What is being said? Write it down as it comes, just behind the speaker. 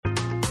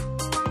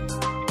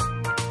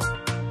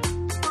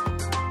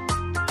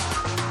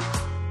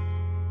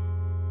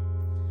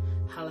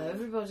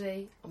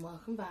everybody, and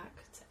welcome back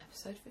to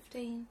episode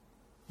 15.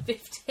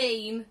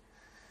 15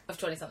 of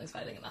 20-something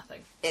Failing at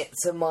Nothing.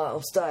 It's a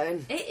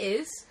milestone. It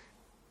is.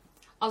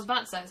 I was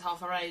about to say it's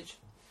half our age.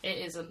 It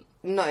isn't.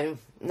 No,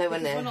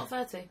 nowhere near. We're not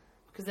 30.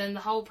 Because then the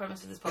whole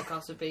premise of this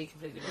podcast would be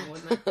completely wrong,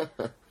 wouldn't it?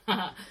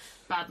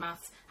 Bad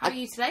maths. How are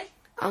you today?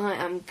 I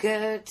am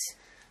good.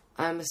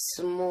 I'm a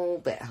small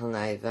bit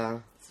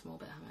hungover. Small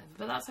bit hungover,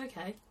 but that's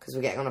okay. Because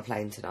we're getting on a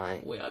plane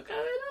tonight. We are going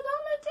on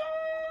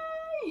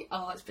holiday!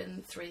 Oh, it's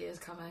been 3 years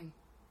coming.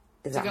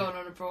 Is to go on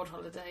an abroad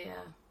holiday, yeah.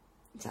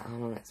 Is that how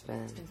long it's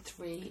been? It's been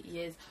 3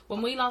 years.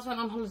 When we last went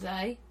on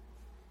holiday...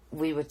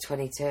 We were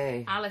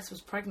 22. Alice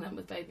was pregnant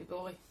with baby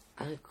boy.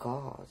 Oh,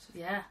 God.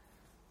 Yeah.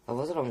 That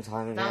was a long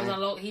time ago. That was a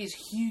lot. He's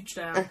huge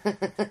now.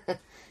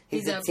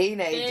 He's a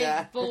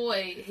teenager. Big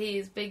boy. He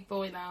is big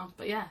boy now.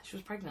 But yeah, she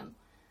was pregnant.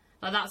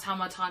 Like, that's how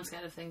my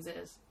timescale of things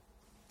is.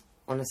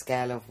 On a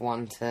scale of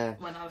 1 to...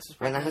 When Alice was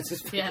pregnant. When Alice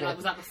was pregnant. Yeah, like,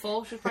 was that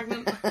before she was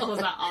pregnant? Or was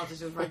that after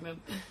she was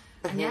pregnant?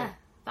 And yeah,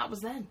 that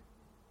was then.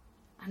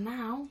 And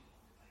now,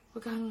 we're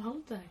going on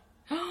holiday.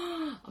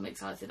 I'm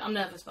excited. I'm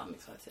nervous, but I'm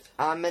excited.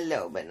 I'm a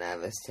little bit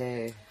nervous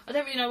too. I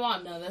don't really know why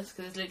I'm nervous,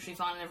 because it's literally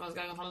fine and everyone's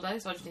going on holiday,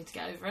 so I just need to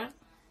get over it.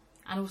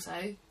 And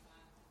also...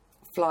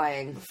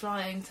 Flying. We're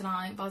flying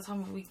tonight. By the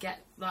time we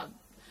get, like,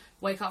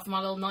 wake up from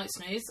our little night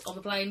snooze on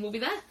the plane, we'll be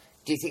there.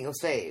 Do you think you'll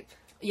sleep?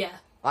 Yeah.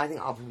 I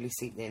think I'll probably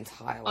sleep the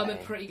entire way. I'm a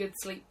pretty good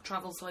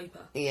travel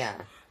sleeper. Yeah.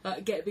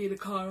 Get me in the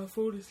car, I'll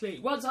fall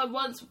asleep.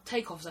 Once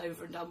takeoff's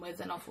over and done with,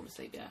 then I'll fall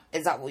asleep, yeah.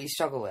 Is that what you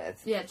struggle with?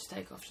 Yeah, just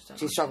take off.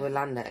 Do you struggle with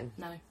landing?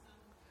 No.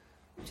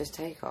 Just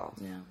take off?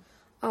 Yeah.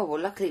 Oh,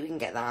 well, luckily we can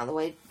get that out of the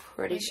way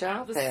pretty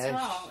sharpish.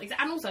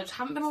 And also, just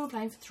haven't been on the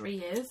plane for 3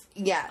 years.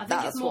 Yeah, I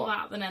think it's more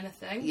that than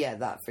anything. Yeah,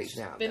 that freaks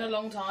me out. It's been a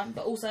long time,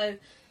 but also...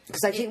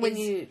 Because I think when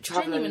you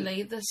travel...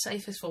 genuinely the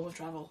safest form of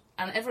travel.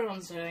 And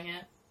everyone's doing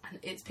it. And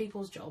it's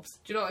people's jobs.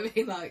 Do you know what I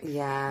mean? Like,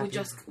 yeah. We're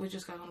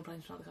just going on a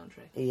plane to another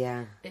country.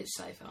 Yeah. It's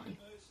so fine.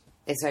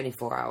 It's only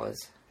 4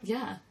 hours.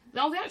 Yeah.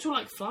 Oh, the actual,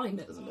 like, flying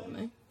bit doesn't bother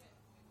me.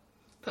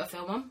 Put a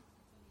film on.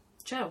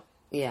 Chill.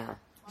 Yeah.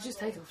 Just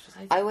take off.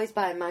 I always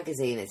buy a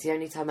magazine. It's the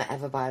only time I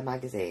ever buy a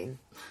magazine.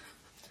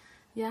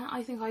 Yeah,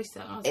 I think I used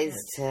to. Is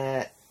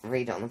to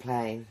read it on the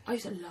plane. I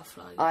used to love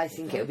flying. I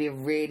think it would be a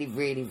really,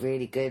 really,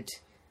 really good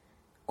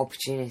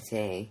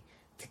opportunity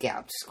to get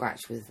up to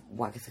scratch with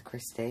Wagatha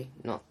Christie.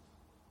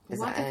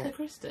 Wagatha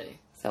Christie?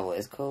 Is that what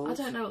it's called? I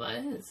don't know what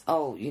that is.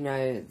 Oh, you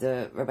know,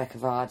 the Rebecca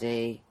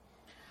Vardy.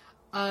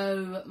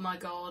 Oh my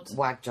god.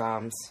 WAG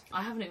drams.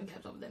 I haven't even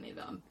kept up with any of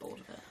it. I'm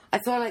bored of it. I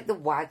feel like the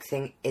WAG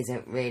thing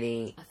isn't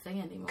really a thing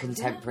anymore.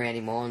 Contemporary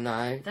anymore,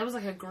 no. There was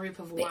like a group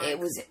of WAG. It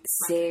was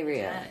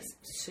serious.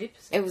 Super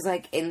serious. It was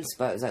like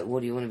inspo. It was like,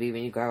 what do you want to be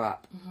when you grow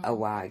up? Mm-hmm. A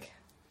WAG.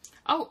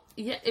 Oh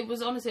yeah, it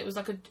was honestly. It was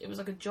like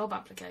a job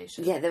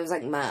application. Yeah, there was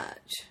like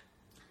merch.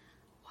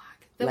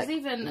 WAG. There was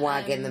even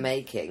WAG in the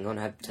making on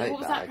her tote bag. What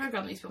was that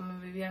program that used to be on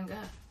when we were younger?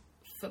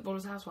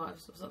 Footballers'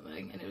 Housewives or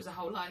something, and it was a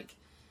whole like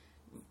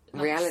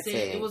reality.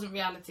 It wasn't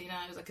reality, no.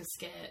 It was like a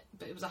skit,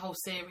 but it was a whole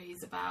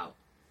series about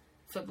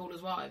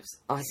footballers' wives.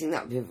 I think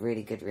that would be a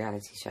really good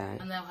reality show.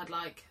 And they all had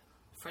like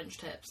French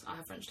tips. I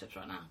have French tips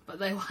right now, but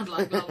they all had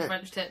like long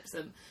French tips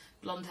and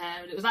blonde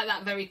hair, and it was like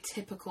that very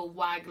typical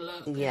WAG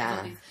look.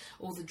 Yeah.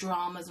 All the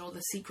dramas and all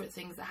the secret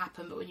things that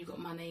happen, but when you've got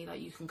money,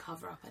 like you can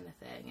cover up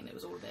anything, and it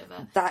was all a bit of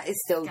a. That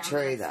is still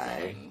true, though.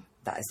 Thing.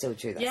 That is still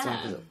true. That's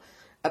yeah.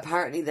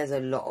 Apparently, there's a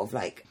lot of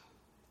like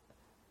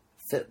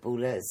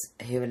footballers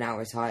who are now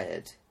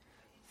retired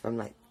from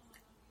like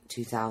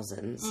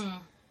 2000s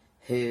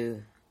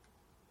who,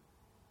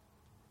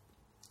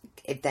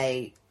 if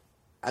they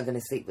are going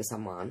to sleep with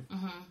someone,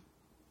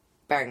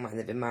 bearing in mind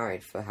they've been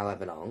married for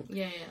however long,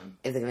 if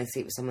they're going to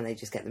sleep with someone, they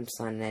just get them to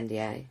sign an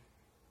NDA.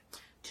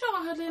 Do you know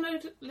what I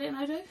heard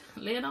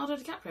Leonardo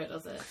DiCaprio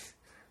does this?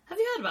 Have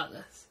you heard about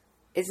this?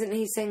 Isn't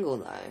he single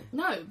though?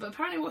 No, but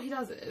apparently what he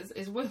does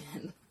is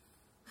women.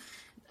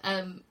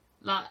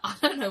 Like, I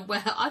don't know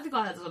where, I think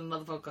I heard this on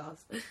another podcast.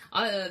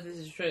 I don't know if this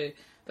is true.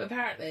 But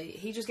apparently,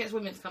 he just gets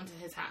women to come to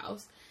his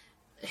house.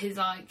 His,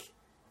 like,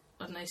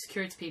 I don't know,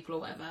 security people or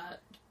whatever,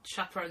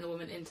 chaperone the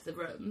woman into the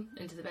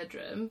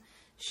bedroom.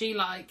 She,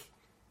 like,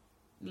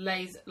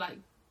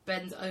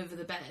 bends over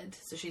the bed,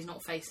 so she's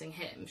not facing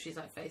him. She's,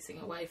 like, facing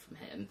away from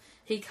him.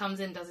 He comes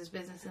in, does his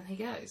business, and he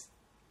goes.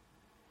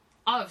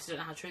 I obviously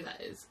don't know how true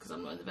that is, because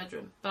I'm not in the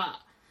bedroom. But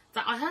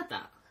I heard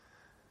that.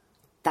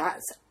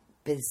 That's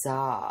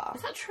bizarre.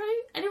 Is that true?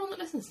 Anyone that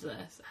listens to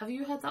this, have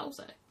you heard that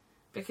also?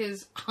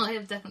 Because I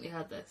have definitely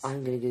heard this.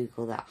 I'm going to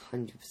Google that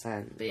 100%.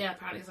 But yeah,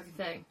 apparently it's like a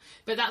thing.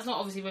 But that's not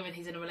obviously women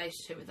he's in a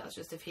relationship with. That's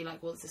just if he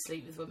like wants to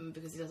sleep with women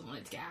because he doesn't want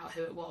it to get out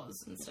who it was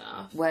and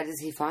stuff. Where does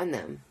he find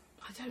them?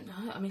 I don't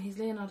know. I mean, he's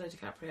Leonardo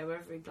DiCaprio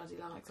wherever he bloody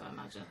likes, I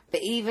imagine.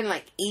 But even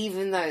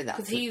though that's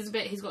because he's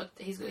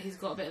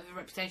got a bit of a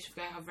reputation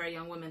for going out very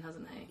young women,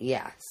 hasn't he?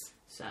 Yes.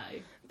 So.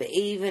 But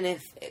even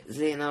if it was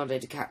Leonardo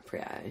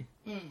DiCaprio,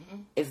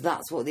 if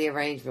that's what the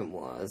arrangement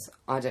was,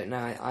 I don't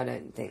know. I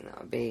don't think that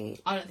would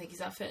be. I don't think he's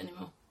that fit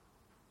anymore.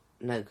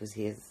 No, because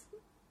he is.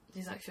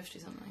 He's like 50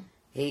 something.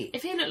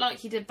 If he looked like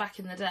he did back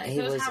in the day, if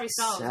it was Harry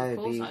Styles, so of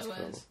course beautiful. I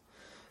would.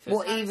 If it was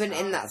What, Harry even in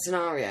Styles- that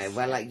scenario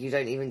where, like, you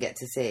don't even get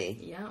to see?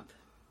 Yep.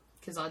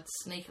 Because I'd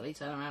sneakily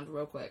turn around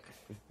real quick.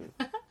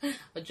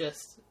 I'd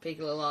just peek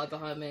a little eye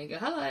behind me and go,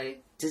 hello.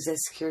 Does there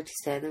security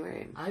stay in the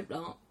room? I hope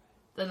not.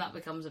 Then that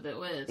becomes a bit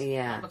weird.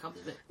 Yeah. That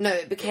becomes a bit... No,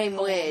 it became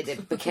cold. weird.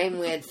 It became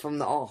weird from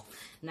the off.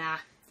 Nah.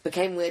 It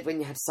became weird when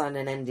you had to sign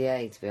an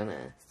NDA, to be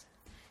honest.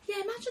 Yeah,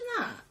 imagine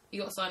that.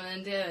 You got to sign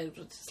an NDA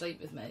to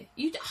sleep with me.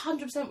 You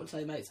 100% would tell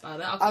your mates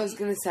about it. I was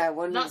going to say, I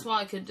wonder... That's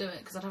why I couldn't do it,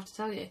 because I'd have to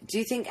tell you. Do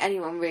you think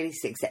anyone really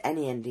sticks to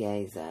any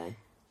NDAs, though?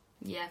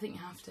 Yeah, I think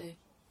you have to.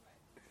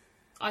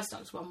 I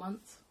stuck to one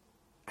once.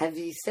 Have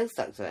you still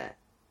stuck to it?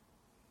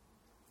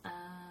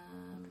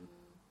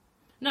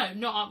 No,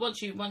 not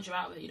once you're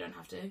out of it. You don't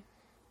have to.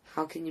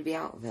 How can you be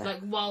out of it?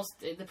 Like whilst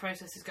the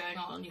process is going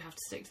on, you have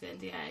to stick to the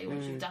NDA.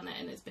 Once you've done it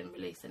and it's been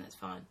released, then it's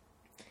fine.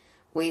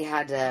 We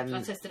had... So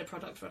I tested a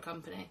product for a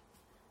company,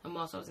 and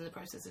whilst I was in the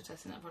process of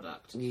testing that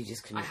product, you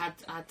just couldn't... I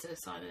had to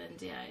sign an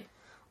NDA.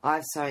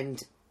 I've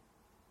signed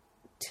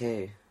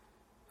 2.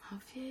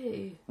 Have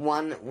you?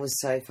 One was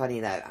so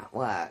funny, though, at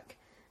work.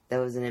 There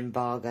was an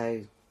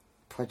embargo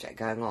project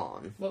going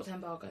on. What's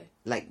embargo?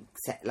 Like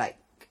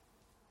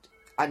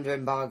under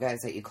embargo,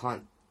 so you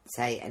can't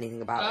say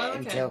anything about it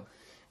until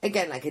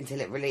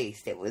it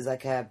released. It was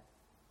like a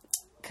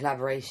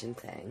collaboration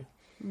thing,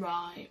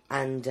 Right.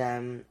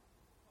 and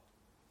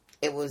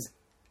it was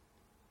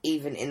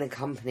even in the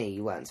company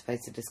you weren't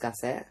supposed to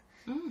discuss it,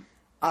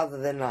 other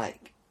than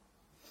like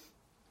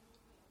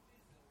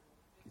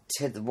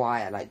to the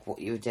wire, like what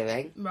you were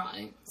doing.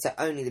 Right. So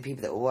only the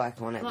people that were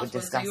working on it would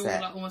discuss you're it.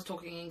 like almost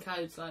talking in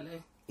code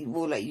slightly.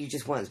 Well, like you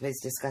just weren't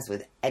supposed to discuss it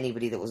with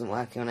anybody that wasn't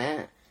working on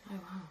it. Oh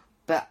wow.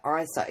 But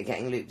I started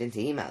getting looped into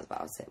emails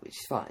about it, which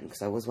is fine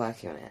because I was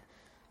working on it.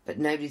 But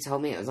nobody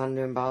told me it was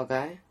under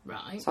embargo.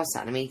 Right. So I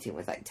sat in a meeting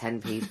with like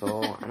 10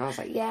 people and I was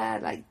like, yeah,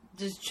 like...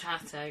 Just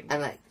chatting.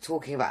 And like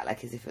talking about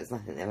like as if it was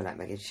nothing. They were like,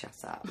 Megan, shut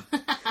up.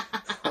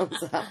 I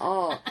was like,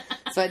 oh.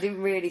 So I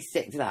didn't really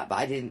stick to that, but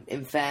I didn't,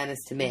 in fairness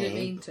to me... You didn't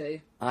mean to.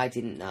 I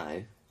didn't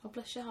know. Oh,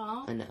 bless your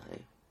heart. I know.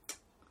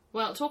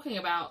 Well, talking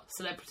about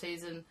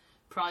celebrities and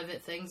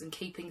private things and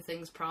keeping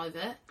things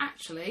private,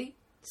 actually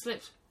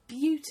slipped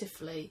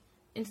beautifully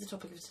into the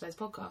topic of today's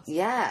podcast.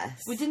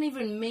 Yes. We didn't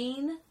even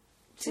mean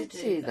to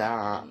do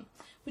that.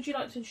 Would you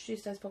like to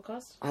introduce today's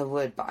podcast? I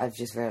would, but I've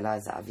just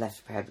realised that I've left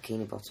a pair of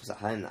bikini bottoms at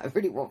home that I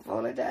really want for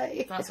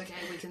holiday. That's okay.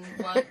 We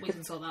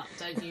can sort that.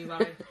 Don't you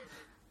worry.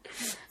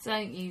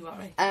 Don't you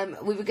worry.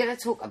 We were going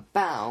to talk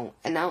about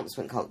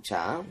announcement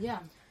culture. Yeah.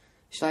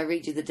 Should I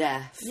read you the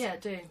death? Yeah,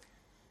 do.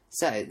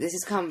 So, this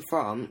has come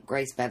from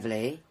Grace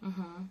Beverley,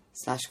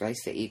 /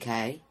 GraceFit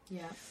UK,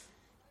 Yeah.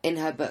 in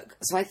her book.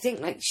 So I think,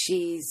 like,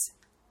 she's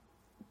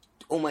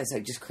almost,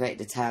 like, just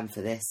created a term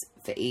for this,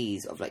 for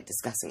ease of, like,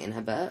 discussing in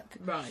her book.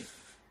 Right.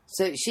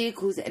 So she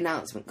calls it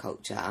announcement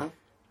culture,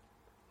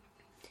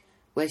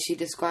 where she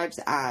describes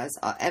it as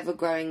our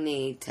ever-growing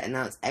need to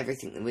announce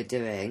everything that we're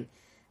doing,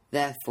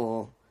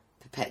 therefore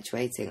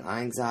perpetuating our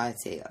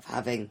anxiety of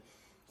having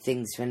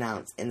things to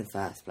announce in the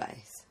first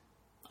place.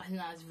 I think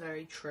that is a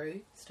very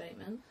true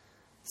statement.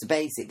 So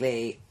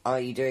basically, are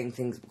you doing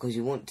things because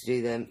you want to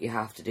do them, you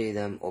have to do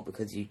them, or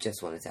because you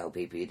just want to tell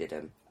people you did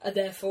them? And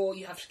therefore,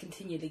 you have to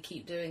continually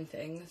keep doing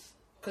things.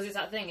 Because it's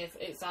that thing, if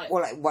it's like...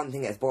 Or, like, one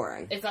thing that's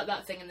boring. It's like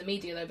that thing in the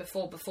media, though,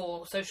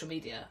 before social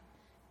media.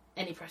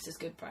 Any press is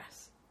good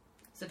press.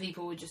 So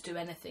people would just do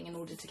anything in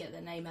order to get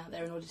their name out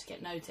there, in order to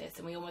get noticed.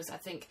 And we almost, I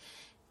think...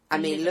 I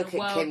mean, look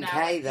at Kim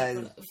K,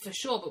 though. For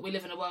sure, but we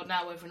live in a world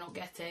now where if we're not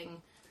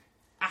getting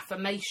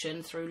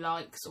affirmation through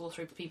likes or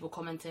through people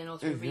commenting or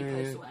through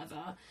reposts or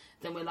whatever,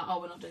 then we're like, oh,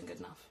 we're not doing good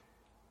enough.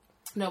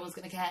 No one's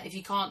going to care. If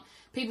you can't...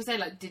 People say,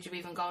 like, did you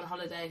even go on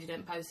holiday if you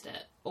didn't post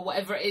it? Or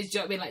whatever it is. Do you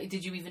know what I mean? Like,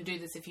 did you even do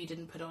this if you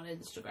didn't put it on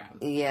Instagram?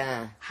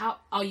 Yeah. How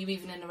are you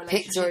even in a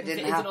relationship? Picture it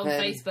didn't happen. Is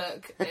it on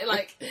Facebook?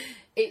 Like,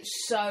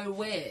 it's so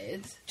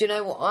weird. Do you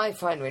know what I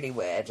find really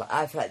weird? Like,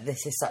 I feel like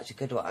this is such a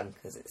good one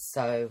because it's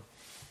so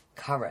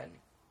current.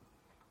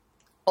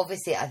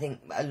 Obviously, I think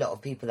a lot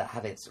of people that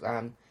have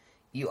Instagram,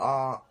 you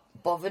are...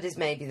 Bothered is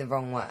maybe the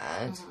wrong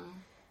word.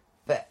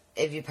 But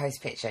if you post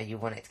a picture, you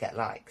want it to get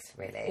likes,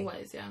 really.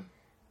 Always, yeah.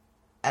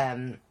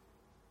 And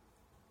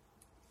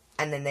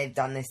then they've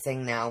done this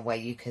thing now where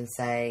you can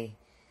say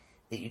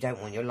that you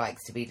don't want your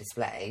likes to be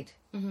displayed.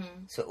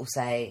 So it will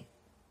say,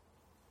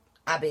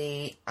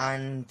 Abby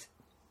and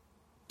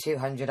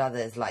 200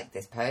 others like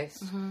this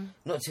post.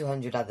 Not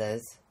 200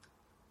 others,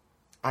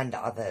 and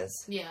others.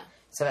 Yeah.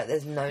 So like,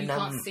 there's no number. You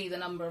can't see the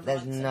number of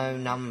There's likes no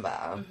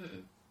number.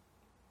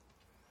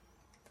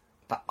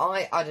 But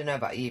I don't know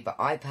about you, but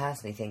I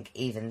personally think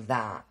even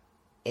that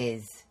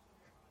is...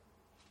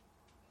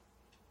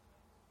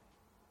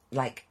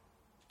 like,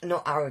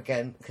 not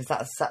arrogant, because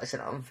that's such an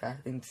unfair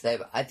thing to say,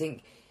 but I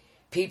think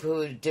people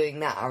who are doing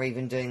that are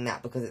even doing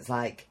that because it's,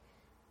 like,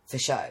 for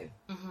show.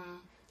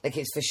 Like,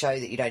 it's for show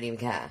that you don't even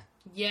care.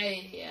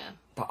 Yeah.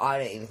 But I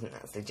don't even think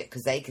that's legit,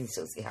 because they can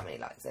still see how many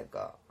likes they've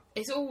got.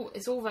 It's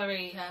all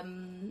very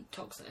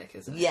toxic,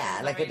 isn't it? Yeah,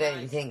 It's like I very,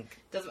 don't think...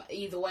 doesn't matter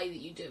either way that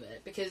you do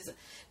it,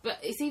 but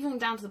it's even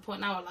down to the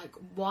point now, like,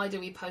 why do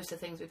we post the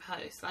things we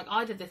post? Like,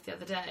 I did this the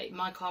other day.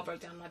 My car broke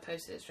down and I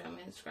posted it straight on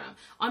my Instagram.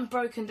 I'm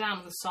broken down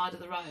on the side of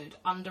the road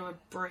under a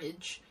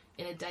bridge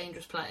in a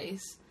dangerous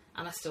place,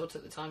 and I still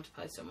took the time to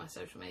post it on my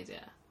social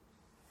media.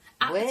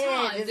 At Weird, the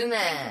time, isn't didn't it?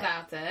 think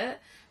about it,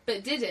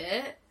 but did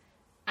it,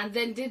 and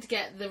then did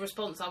get the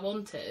response I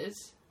wanted.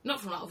 Not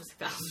from, like, obviously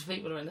thousands of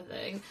people or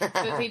anything,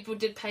 but people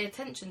did pay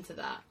attention to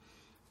that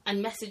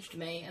and messaged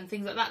me and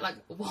things like that. Like,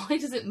 why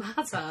does it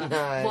matter?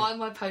 No. Why am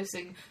I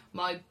posting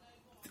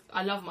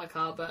I love my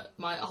car, but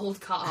my old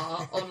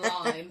car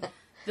online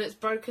that's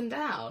broken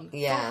down?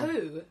 Yeah. For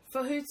who?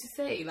 For who to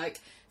see?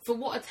 Like, for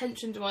what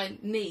attention do I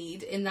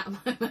need in that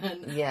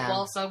moment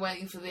whilst I'm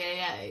waiting for the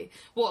AA?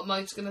 What, am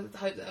I just going to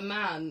hope that a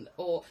man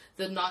or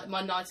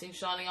my knight in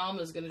shining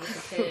armour is going to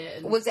just appear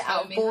and Was it tow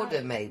out of me boredom,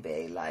 home?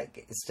 maybe? Like,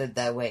 it stood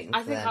there waiting for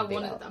I think them I to be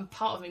wanted, like, and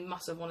part of me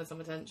must have wanted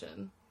some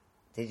attention.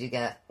 did you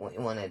get what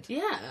you wanted?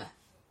 Yeah.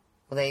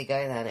 Well, there you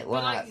go then. It But,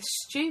 worked. like,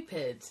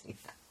 stupid.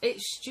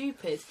 It's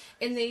stupid.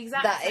 In the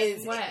exact That same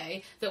is-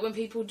 way that when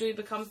people do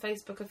become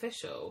Facebook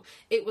official,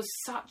 it was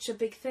such a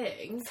big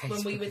thing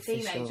when we Facebook were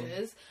official.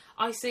 teenagers.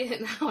 I see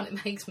it now and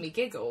it makes me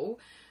giggle.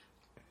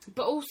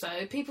 But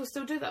also, people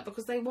still do that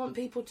because they want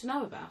people to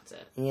know about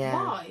it. Yeah.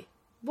 Why?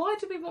 Why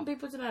do we want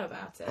people to know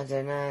about I it?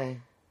 don't know.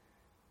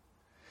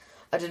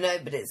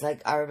 But it's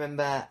like, I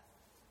remember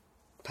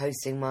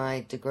posting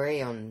my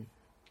degree on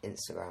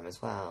Instagram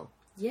as well.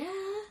 Yeah.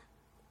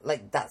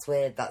 Like, that's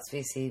weird. That's for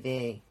your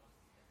CV.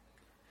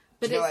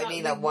 But Do you know it's what I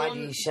mean? we Like, why do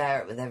want- you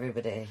share it with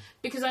everybody?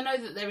 Because I know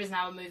that there is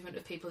now a movement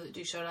of people that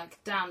do show,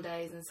 like, down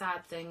days and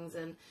sad things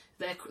and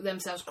they're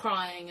themselves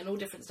crying and all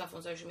different stuff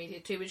on social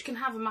media too, which can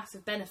have a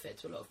massive benefit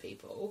to a lot of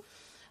people.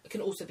 It can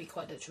also be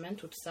quite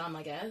detrimental to some,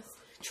 I guess.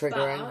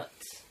 Triggering. But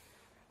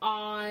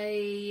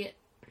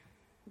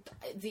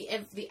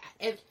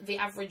the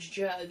average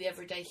Joe, the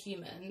everyday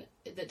human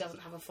that doesn't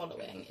have a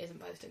following, isn't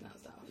posting that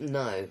stuff.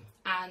 No.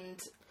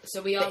 And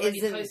so we are But really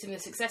isn't- posting the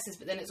successes,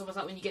 but then it's almost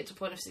like when you get to a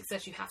point of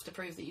success, you have to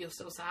prove that you're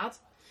still sad.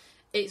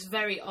 It's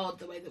very odd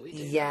the way that we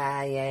do.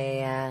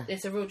 Yeah.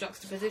 It's a real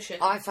juxtaposition.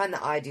 I find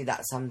that I do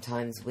that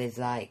sometimes with,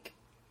 like,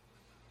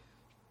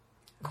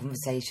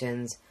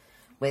 conversations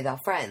with our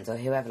friends or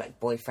whoever, like,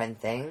 boyfriend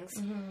things.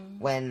 Mm-hmm.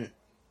 When,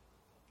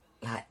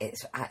 like,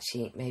 it's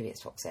actually, maybe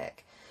it's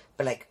toxic,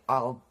 but, like,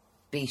 I'll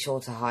be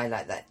sure to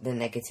highlight, like, the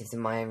negatives in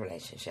my own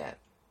relationship.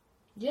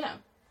 Yeah.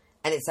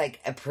 And it's, like,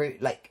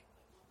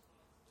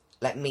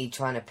 like me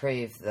trying to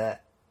prove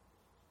that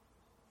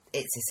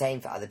it's the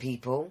same for other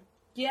people.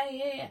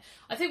 Yeah.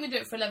 I think we do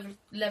it for a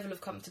level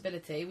of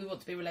comfortability. We want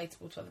to be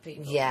relatable to other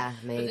people. Yeah,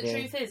 But the maybe.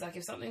 truth is, like,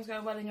 if something's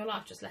going well in your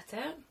life, just let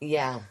it.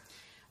 Yeah.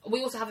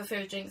 We also have a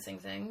fear of jinxing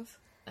things,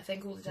 I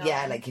think, all the time.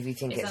 Yeah, like, if you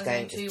think it's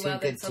something's going, it's well, too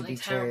then good to something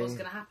be terrible's true.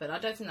 going to happen. I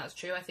don't think that's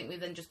true. I think we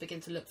then just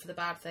begin to look for the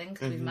bad thing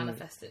because we've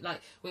manifested,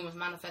 like, we must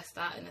manifest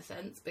that in a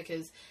sense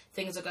because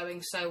things are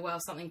going so well,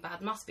 something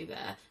bad must be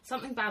there.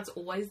 Something bad's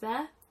always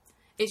there.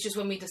 It's just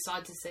when we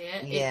decide to see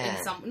it. Yeah.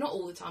 Not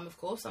all the time, of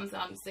course.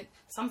 Sometimes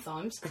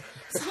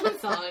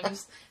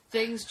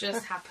things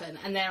just happen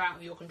and they're out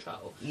of your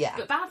control. Yeah.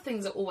 But bad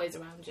things are always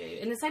around you.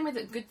 In the same way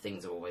that good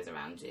things are always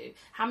around you.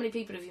 How many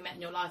people have you met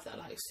in your life that are,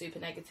 like, super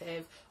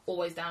negative,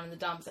 always down in the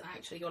dumps, and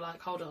actually you're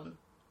like, hold on,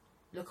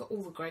 look at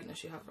all the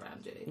greatness you have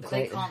around you. But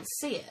they can't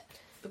see it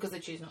because they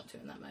choose not to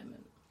in that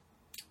moment.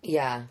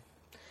 Yeah.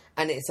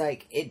 And it's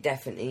like, it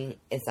definitely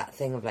is that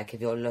thing of, like,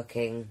 if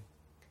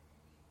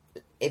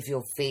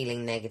you're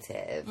feeling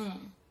negative,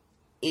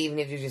 even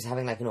if you're just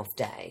having, like, an off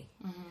day,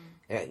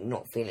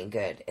 not feeling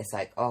good, it's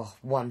like, oh,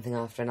 one thing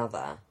after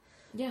another.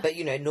 Yeah. But,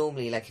 you know,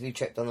 normally, like, if you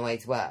tripped on the way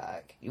to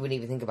work, you wouldn't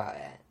even think about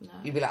it. No.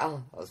 You'd be like,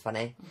 oh, that was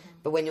funny.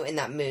 But when you're in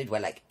that mood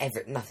where, like,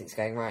 nothing's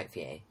going right for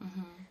you,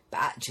 but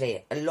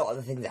actually, a lot of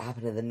the things that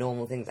happen are the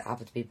normal things that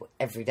happen to people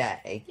every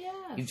day. Yeah.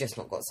 You've just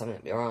not got something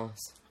up your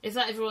arse. It's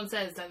like everyone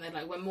says, don't they?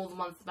 Like, when more than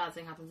one bad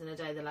thing happens in a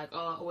day, they're like,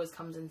 oh, it always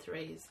comes in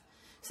threes.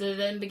 So they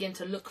then begin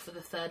to look for the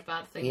third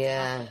bad thing to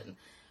happen.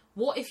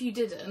 What if you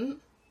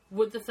didn't?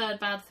 Would the third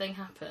bad thing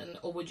happen,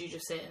 or would you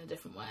just see it in a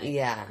different way?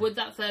 Yeah. Would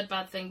that third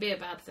bad thing be a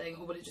bad thing,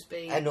 or would it just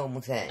be A normal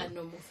thing. a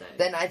normal thing?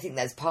 Then I think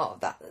there's part of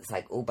that that's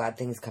like, all bad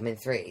things come in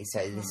threes, so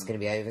this is going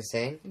to be over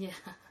soon. Yeah.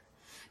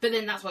 But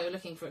then that's why you're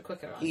looking for it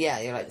quicker, aren't you? Yeah,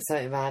 you're like,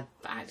 something bad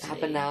But actually,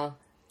 happened now.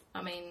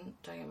 I mean,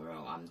 don't get me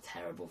wrong, I'm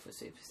terrible for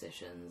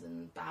superstitions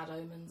and bad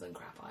omens and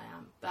crap, I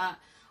am. But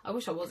I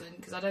wish I wasn't,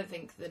 because I don't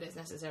think that it's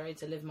necessary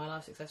to live my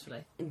life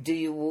successfully. Do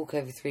you walk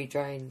over 3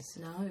 drains?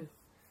 No.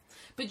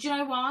 But do you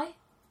know why?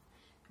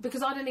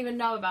 Because I didn't even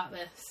know about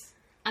this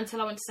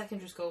until I went to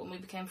secondary school and we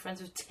became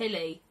friends with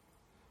Tilly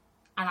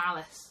and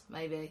Alice,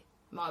 maybe.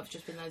 Might have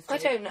just been those two. I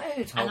don't know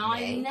who told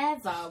And me. I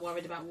never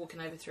worried about walking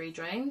over 3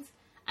 drains.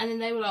 And then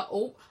they were like,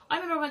 oh, I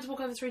remember I went to walk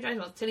over 3 drains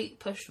once. Tilly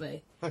pushed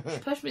me. She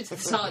pushed me to the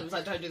side and was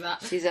like, don't do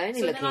that. She's only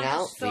So then looking I just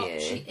out for stopped. you.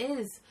 She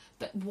is.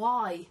 But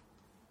why?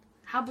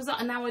 How bizarre.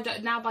 And now I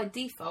don't. Now by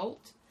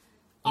default,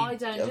 I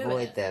don't do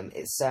avoid it. them.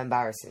 It's so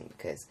embarrassing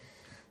because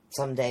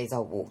some days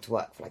I'll walk to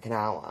work for like an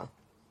hour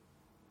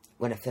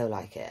when I feel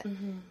like it.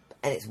 Mm-hmm.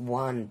 And it's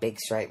one big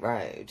straight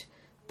road,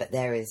 but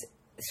there is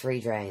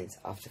 3 drains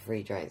after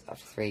 3 drains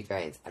after 3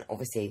 drains. And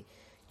obviously,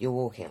 you're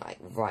walking like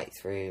right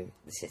through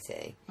the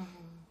city. Mm-hmm.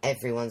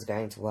 Everyone's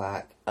going to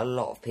work. A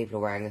lot of people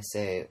are wearing a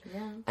suit.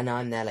 Yeah. And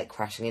I'm there like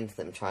crashing into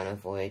them, trying to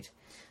avoid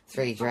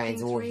 3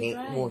 drains,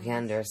 walking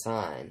under a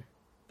sign.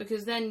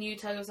 Because then you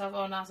tell yourself,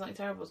 oh, now something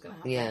terrible is going to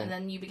happen. Yeah. And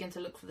then you begin to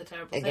look for the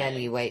terrible Again,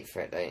 thing. you wait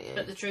for it, don't you?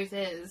 But the truth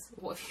is,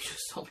 what if you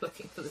just stop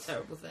looking for the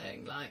terrible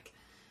thing? Like,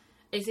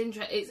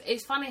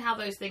 it's funny how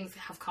those things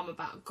have come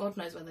about. God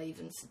knows where they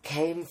even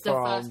came the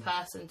from. first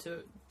person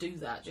to do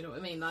that. Do you know what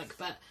I mean? Like,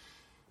 but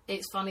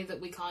it's funny that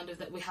we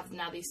have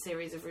now these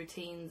series of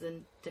routines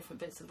and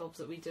different bits and bobs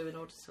that we do in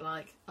order to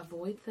like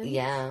avoid things.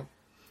 Yeah.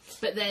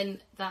 But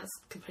then that's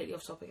completely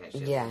off topic.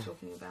 Actually, Yeah. what we're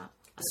talking about.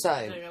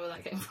 I don't know where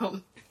that came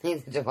from.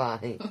 Neither do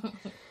I.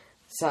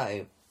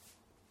 So,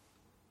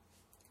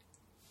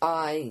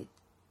 I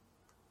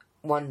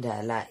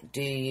wonder, like,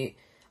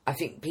 I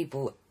think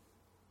people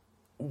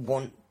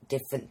want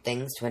different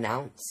things to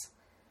announce.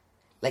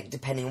 Like,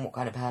 depending on what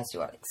kind of person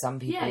you are. Like, some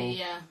people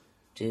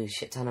do a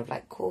shit ton of,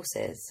 like,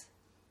 courses.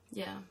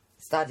 Yeah.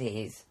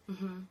 Studies.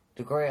 Mm-hmm.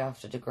 Degree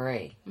after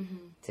degree.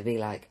 Mm-hmm. To be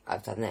like,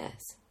 I've done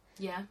this.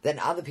 Yeah. Then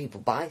other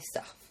people buy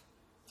stuff.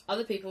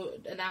 Other people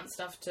announce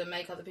stuff to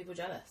make other people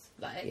jealous.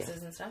 Like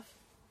exes and stuff.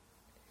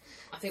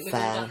 I think we've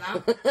Fair. all done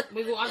that.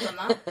 I've done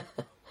that.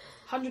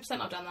 100%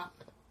 I've done that.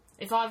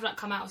 If I've like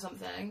come out with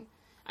something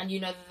and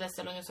you know that they're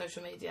still on your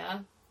social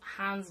media,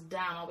 hands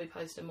down I'll be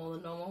posting more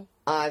than normal.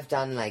 I've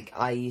done, like,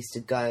 I used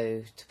to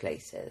go to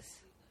places.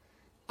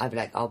 I'd be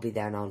like, I'll be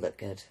there and I'll look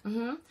good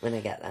when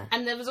I get there.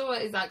 And there was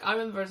always like, I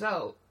remember as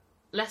well,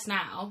 less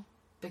now,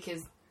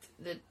 because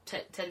the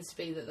tends to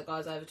be that the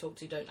guys I ever talk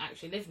to don't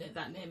actually live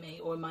that near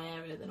me or in my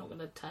area. They're not going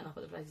to turn up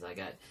at the places I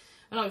go.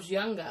 When I was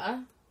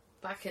younger,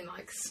 back in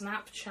like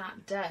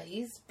Snapchat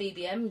days,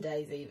 BBM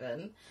days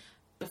even,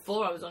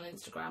 before I was on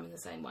Instagram in the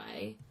same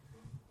way,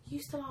 I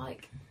used to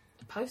like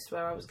post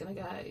where I was going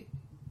to go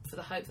for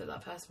the hope that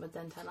that person would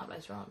then turn up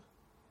later on.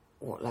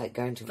 What, like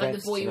going to Like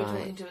Revs the boy you were tonight?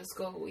 talking to at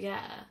school,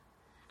 yeah.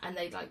 And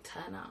they'd like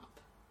turn up.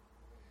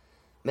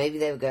 Maybe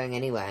they were going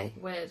anyway.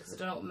 Weird, because I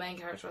don't know what main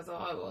character I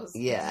thought I was.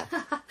 Yeah.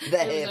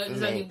 They're here for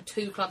There's me. only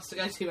 2 clubs to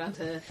go to around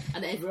here,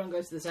 and everyone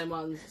goes to the same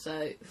ones,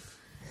 so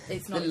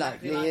it's not The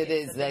exactly like likelihood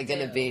it's is a they're big going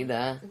to deal. be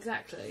there.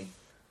 Exactly.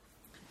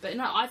 But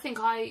no, I think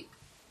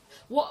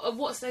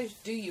what stage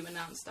do you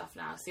announce stuff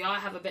now? See, I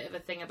have a bit of a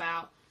thing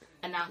about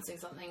announcing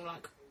something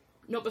like,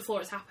 not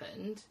before it's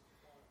happened,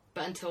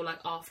 but until like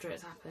after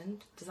it's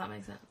happened. Does that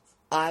make sense?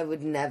 I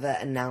would never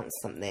announce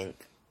something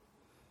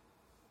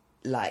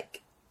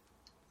like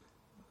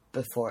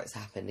before it's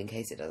happened in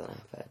case it doesn't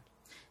happen.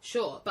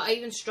 Sure, but I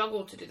even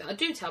struggle to do that. I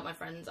do tell my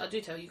friends, I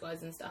do tell you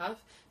guys and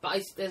stuff, but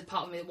there's a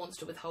part of me that wants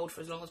to withhold for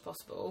as long as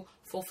possible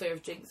for fear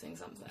of jinxing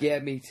something. Yeah,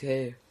 me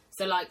too.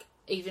 So, like,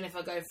 even if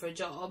I go for a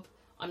job,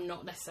 I'm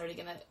not necessarily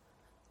going to...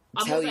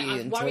 I'm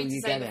worried to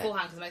you say get it.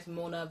 beforehand because it makes me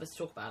more nervous to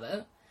talk about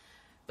it.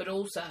 But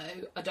also,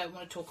 I don't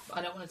want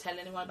to tell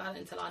anyone about it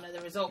until I know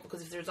the result,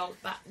 because if the result's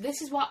bad...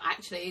 This is what,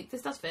 actually,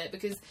 this does fit,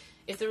 because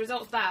if the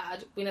result's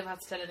bad, we never have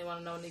to tell anyone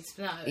and no one needs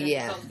to know. And if the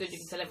result's good, you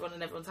can tell everyone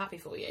and everyone's happy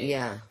for you.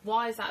 Yeah.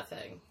 Why is that a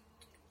thing?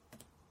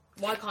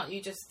 Why can't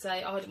you just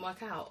say, oh, it didn't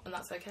work out, and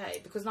that's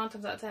okay? Because 9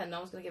 times out of 10, no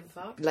one's going to give a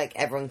fuck. Like,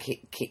 everyone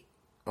keep...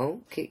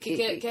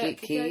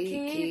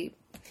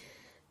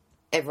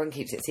 Everyone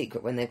keeps it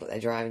secret when they've got their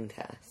driving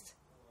test.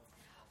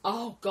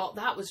 Oh, God,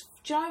 that was...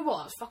 Do you know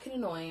what? It was fucking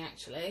annoying,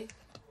 actually.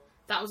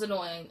 That was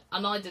annoying.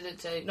 And I did it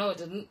too. No, I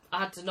didn't. I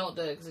had to not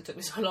do it because it took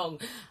me so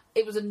long.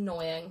 It was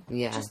annoying.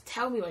 Yeah. Just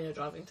tell me when your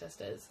driving test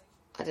is.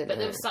 I don't know. But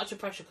there was such a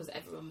pressure because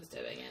everyone was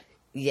doing it.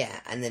 Yeah,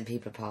 and then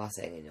people are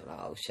passing and you're like,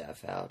 oh shit, I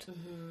failed.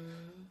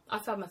 I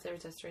failed my theory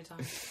test 3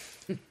 times.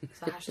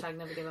 So hashtag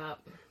never give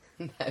up.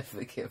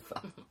 Never give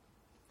up.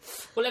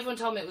 Well, everyone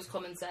told me it was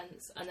common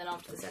sense, and then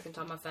after the second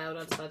time I failed,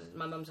 I decided,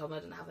 my mum told me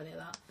I didn't have any of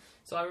that.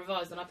 So I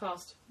revised and I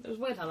passed. It was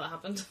weird how that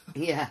happened.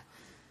 Yeah.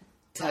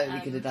 Totally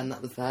could have done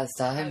that the first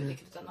I time. totally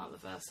could have done that the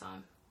first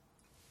time.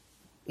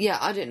 Yeah,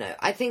 I don't know.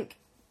 I think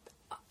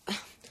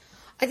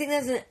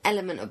there's an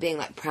element of being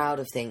like proud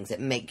of things that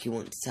make you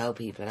want to tell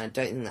people, and I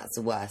don't think that's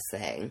the worst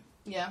thing.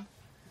 Yeah.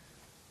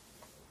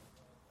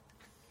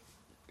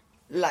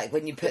 Like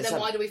when you put But then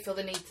why do we feel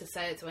the need to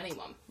say it to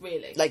anyone,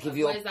 really? Like if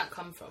you're... Where does that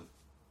come from?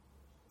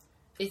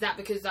 Is that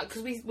because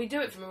we do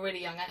it from a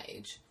really young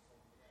age?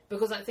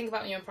 Because like, think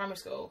about when you're in primary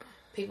school,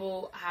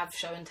 people have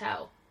show and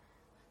tell.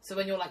 So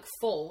when you're like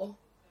 4,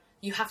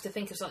 you have to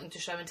think of something to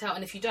show and tell.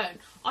 And if you don't,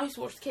 I used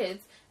to watch the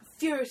kids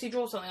furiously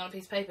draw something on a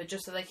piece of paper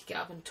just so they could get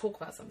up and talk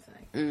about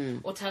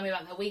something. Or tell me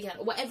about their weekend,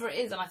 or whatever it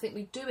is. And I think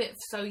we do it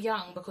so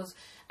young because...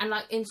 And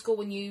like in school,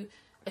 when you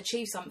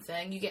achieve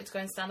something, you get to go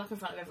and stand up in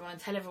front of everyone and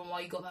tell everyone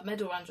why you got that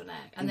medal around your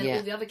neck. And then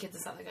all the other kids are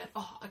sat there going,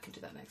 oh, I can do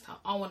that next time.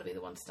 I want to be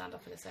the one to stand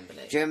up in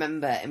assembly. Do you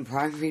remember in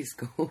primary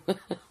school?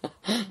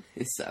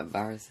 It's so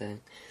embarrassing.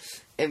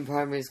 In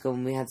primary school,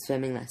 when we had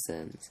swimming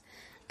lessons,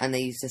 and they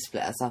used to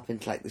split us up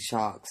into like the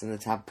sharks and the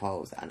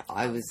tadpoles, and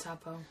I was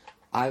Tadpole.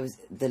 I was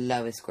the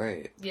lowest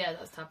group. Yeah,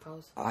 that's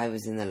tadpoles. I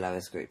was in the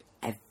lowest group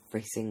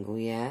every single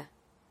year.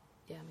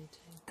 Yeah, me too.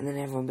 And then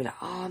everyone would be like,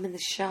 oh, I'm in the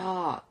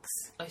Sharks.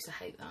 I used to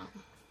hate that.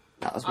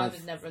 That was I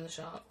was never in the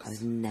Sharks. I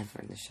was never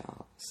in the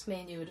Sharks.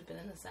 Me and you would have been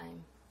in the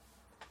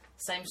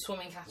same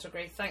swimming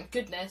category. Thank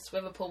goodness we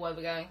have a pool where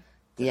we're going.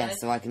 Today. Yeah,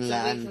 so I can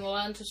learn. We can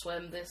learn to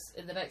swim this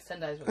in the next 10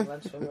 days. We're going to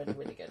learn to swim really,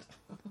 really good.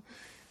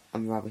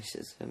 I'm rubbish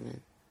at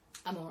swimming.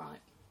 I'm alright.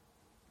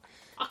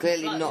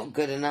 Clearly not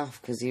good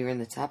enough because you're in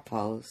the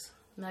tadpoles.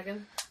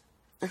 Megan,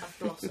 I've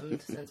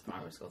blossomed since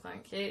primary school,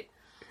 thank you.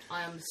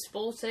 I am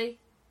sporty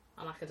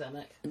and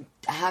academic.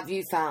 Have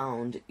you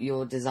found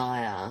your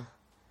desire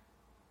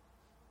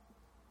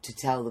to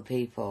tell the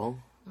people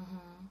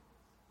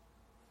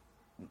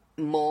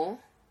more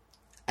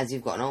as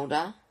you've gotten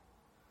older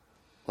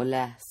or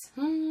less?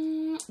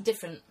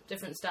 Different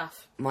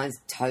stuff. Mine's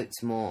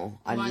totes more.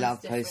 I Mine's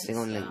love different posting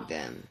on stuff.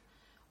 LinkedIn.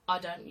 I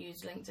don't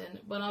use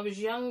LinkedIn. When I was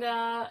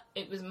younger,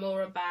 it was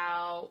more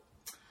about,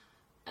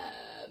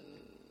 I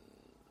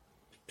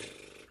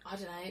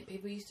don't know,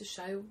 people used to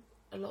show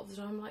a lot of the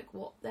time, like,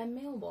 what their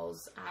meal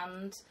was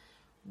and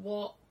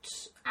what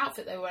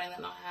outfit they were wearing that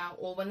night out,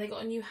 or when they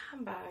got a new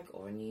handbag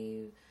or a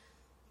new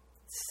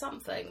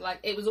something. Like,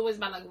 it was always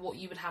about, like, what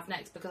you would have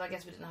next, because I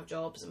guess we didn't have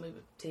jobs and we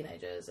were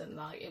teenagers, and,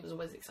 like, it was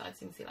always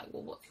exciting to see, like,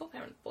 well, what's your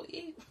parents bought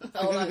you?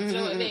 Or, like, do you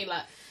know what I mean?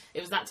 Like,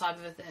 it was that type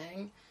of a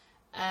thing.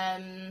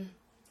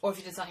 Or if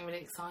you did something really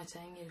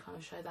exciting, you kind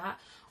of show that.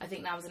 I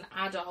think now as an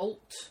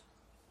adult,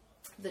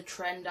 the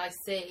trend I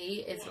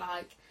see is,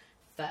 like,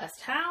 first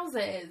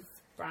houses,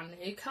 brand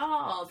new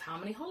cars, how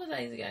many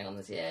holidays are going on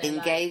this year?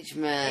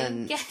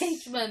 Engagement. Like,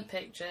 engagement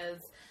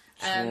pictures.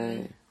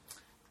 True.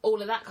 All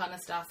of that kind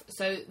of stuff.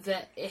 So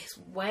that it's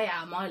way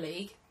out of my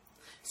league.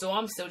 So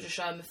I'm still just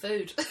showing my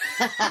food.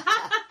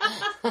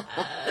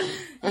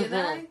 You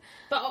know?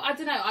 But I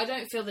don't know. I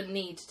don't feel the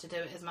need to do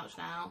it as much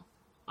now.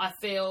 I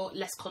feel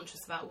less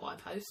conscious about what I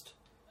post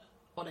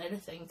on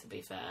anything, to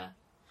be fair.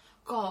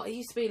 God, it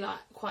used to be, like,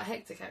 quite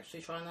hectic,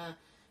 actually, trying to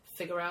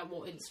figure out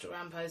what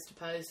Instagram post to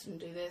post and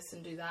do this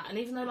and do that. And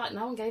even though, like,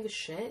 no one gave a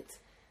shit.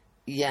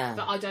 Yeah.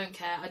 But I don't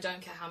care. I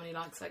don't care how many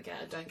likes I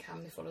get. I don't care how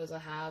many followers I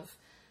have.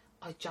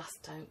 I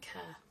just don't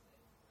care.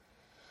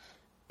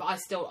 But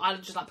I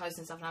just like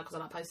posting stuff now because I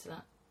like posting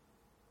it.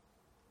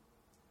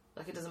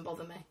 Like, it doesn't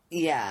bother me.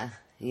 Yeah.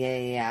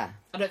 Yeah.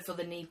 I don't feel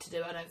the need to do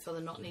it. I don't feel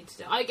the not need to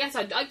do it. I guess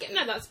no,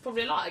 that's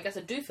probably a lie. I guess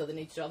I do feel the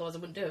need to do it, otherwise I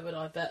wouldn't do it, would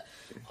I? But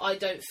I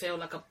don't feel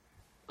like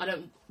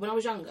when I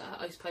was younger,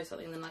 I used to post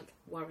something and then, like,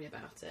 worry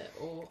about it,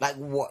 or... Like,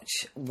 watch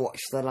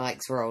the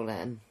likes roll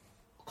in.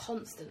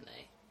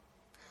 Constantly.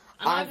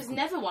 And I was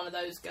never one of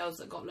those girls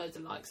that got loads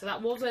of likes, so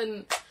that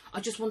wasn't... I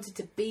just wanted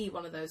to be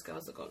one of those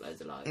girls that got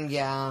loads of likes.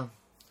 Yeah.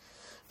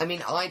 I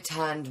mean, I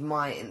turned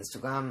my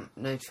Instagram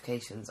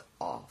notifications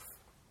off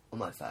on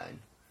my phone.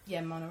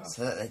 Yeah, mine are off.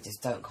 So that they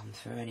just don't come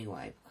through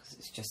anyway, because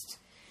it's just...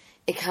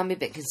 It can be a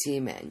bit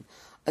consuming.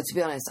 To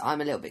be honest,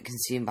 I'm a little bit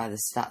consumed by the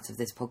stats of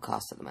this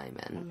podcast at the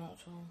moment. I'm not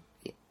at all.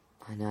 Yeah,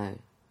 I know.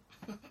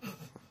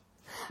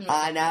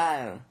 I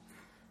know.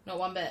 Not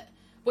one bit.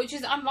 Which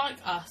is unlike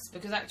us,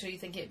 because actually you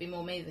think it'd be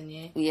more me than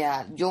you.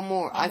 Yeah, you're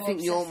more... I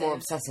think you're more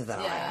obsessive. obsessive than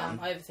I am.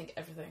 I overthink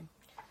everything.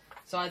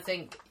 So I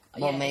think...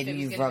 Well, maybe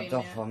you've rubbed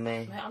off on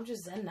me. Mate, I'm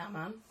just zen now,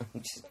 man.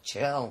 Just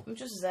chill. I'm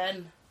just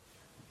zen.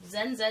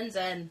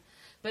 Zen.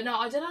 But no,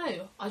 I don't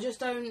know. I just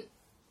don't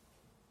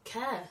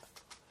care.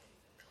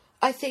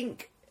 I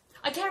think...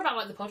 I care about,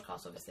 like, the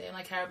podcast, obviously, and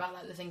I care about,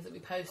 like, the things that we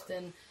post,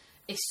 and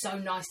it's so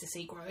nice to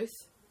see growth.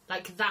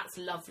 Like, that's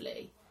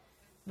lovely.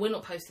 We're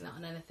not posting that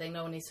on anything.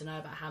 No one needs to know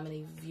about how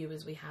many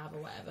viewers we have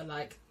or whatever.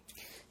 Like,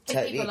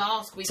 if people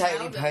ask, we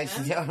totally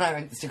posted it on our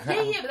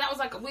Instagram. Yeah, but that was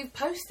like, we've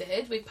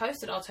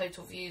posted our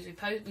total views.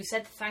 We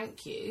said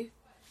thank you.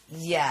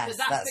 Yes,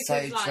 that's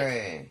so because, like,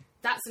 true.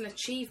 That's an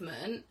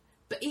achievement,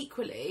 but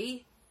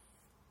equally,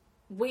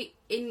 we,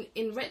 in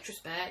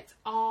retrospect,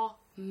 are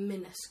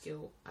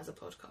minuscule as a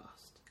podcast.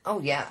 Oh,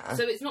 yeah.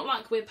 So it's not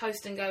like we're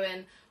posting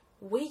going,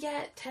 we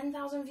get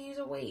 10,000 views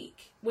a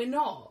week. We're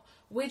not.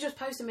 We're just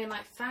posting being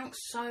like, thanks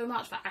so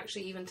much for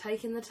actually even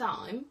taking the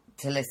time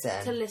to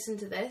listen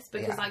to this,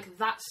 because like,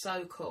 that's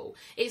so cool.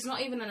 It's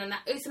not even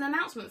it's an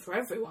announcement for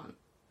everyone,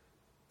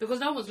 because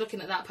no one's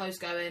looking at that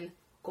post going,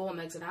 go on,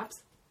 Megs and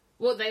Abs.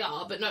 Well, they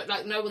are, but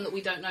no one that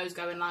we don't know is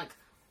going like,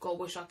 God,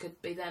 wish I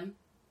could be them.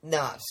 No,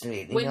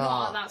 absolutely We're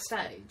not at that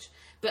stage.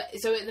 But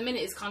so at the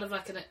minute, it's kind of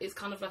like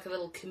a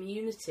little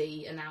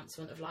community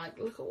announcement of like,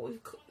 look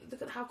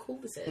at how cool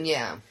this is.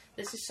 Yeah,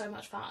 this is so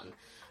much fun.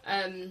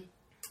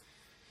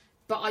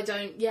 But I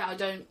don't.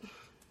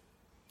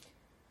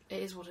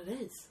 It is what it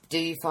is. Do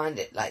you find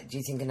it like? Do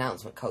you think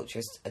announcement culture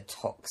is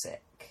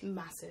toxic?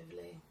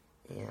 Massively.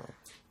 Yeah.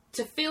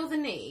 To feel the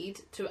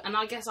need to, and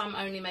I guess I'm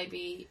only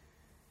maybe.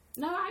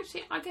 No,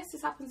 actually, I guess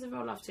this happens in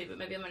real life too, but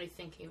maybe I'm only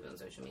thinking of it on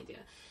social media.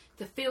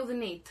 To feel the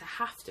need to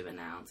have to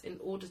announce in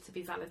order to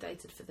be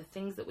validated for the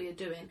things that we are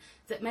doing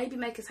that maybe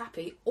make us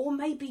happy, or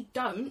maybe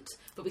don't,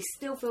 but we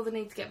still feel the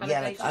need to get validation.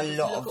 Yeah, like a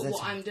lot of look the at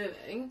what I'm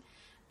doing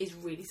is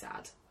really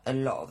sad. A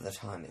lot of the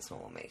time, it's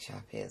not what makes you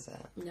happy, is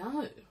it?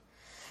 No.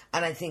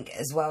 And I think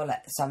as well,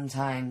 like,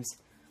 sometimes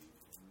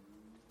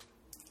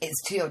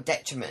it's to your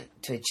detriment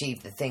to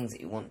achieve the things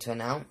that you want to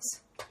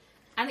announce.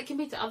 And it can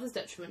be to others'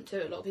 detriment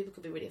too. A lot of people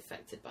could be really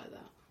affected by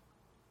that.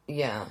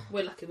 Yeah.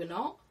 We're lucky we're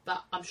not,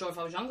 but I'm sure if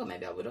I was younger,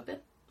 maybe I would have been.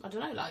 I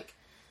don't know, like...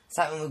 It's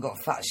like when we got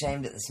fat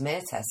shamed at the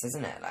smear test,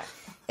 isn't it? Like,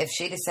 if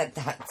she'd have said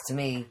that to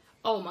me...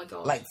 Oh my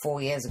God. Like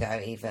 4 years ago,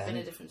 even. It's been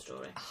a different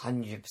story.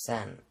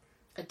 100%.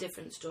 A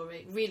different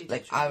story. Really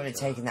Like, I would have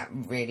taken that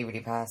really, really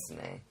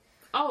personally.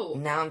 Oh.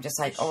 Now I'm just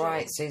like, sure.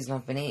 alright, Susan,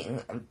 I've been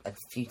eating a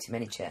few too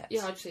many chips.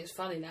 Yeah, I just think it's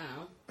funny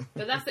now.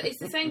 But it's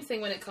the same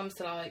thing when it comes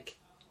to, like,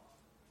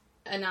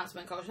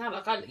 announcement culture now.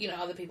 Like,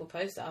 other people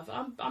post stuff.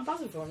 I'm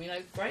buzzing for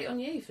them, great on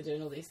you for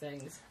doing all these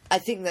things. I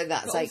think that's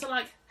but like... also,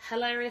 like,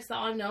 hilarious that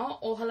I'm not,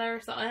 or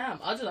hilarious that I am.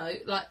 I don't know,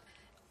 like...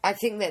 I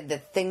think that the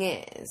thing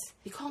is...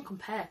 You can't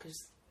compare, because...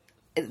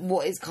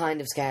 What is kind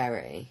of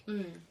scary,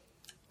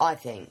 I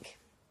think...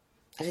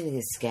 I don't think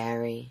it's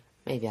scary.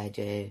 Maybe I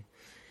do.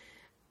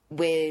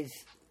 With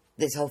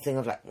this whole thing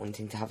of, like,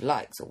 wanting to have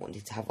likes or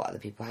wanting to have what other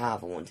people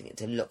have or wanting it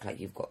to look like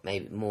you've got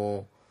maybe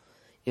more...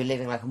 You're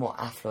living, like, a more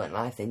affluent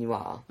life than you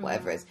are,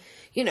 whatever it is.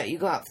 You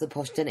go out for the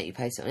posh dinner, you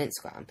post it on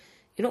Instagram.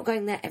 You're not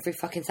going there every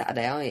fucking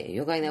Saturday, are you?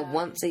 You're going there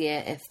once a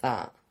year, if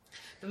that.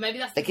 But maybe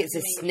that's... Like, it's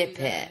a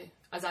snippet.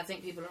 As I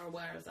think people are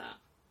aware of that.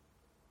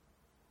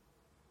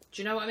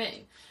 Do you know what I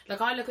mean?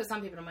 Like, I look at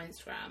some people on my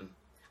Instagram...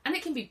 And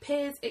it can be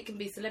peers, it can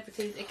be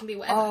celebrities, it can be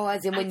whatever. Oh,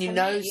 as in when you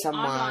know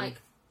someone. I'm like,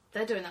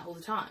 they're doing that all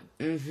the time.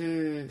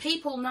 Mm-hmm.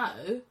 People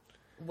know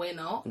we're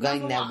not.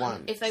 Going there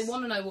once. If they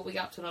want to know what we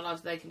get up to in our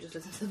lives, they can just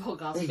listen to the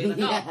podcast and be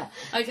like, oh,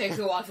 okay,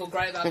 cool, I feel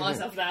great about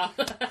myself now.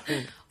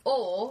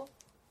 Or,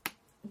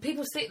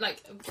 people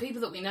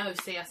people that we know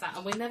see us out,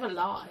 and we never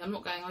lie. I'm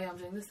not going, oh yeah, I'm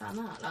doing this, that, and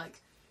that. Like,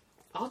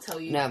 I'll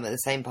tell you. No, I'm at the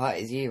same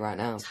party as you right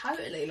now.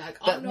 Totally. Like,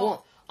 but I'm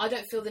not... I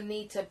don't feel the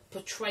need to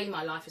portray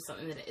my life as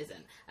something that it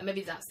isn't. And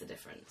maybe that's the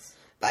difference.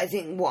 But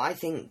I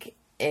think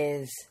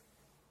is...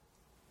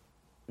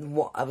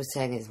 What I was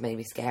saying is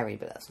maybe scary,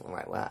 but that's not the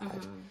right word.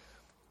 Mm-hmm.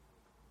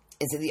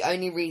 Is that the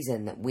only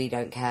reason that we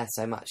don't care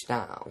so much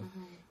now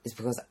is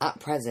because at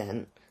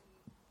present,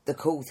 the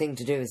cool thing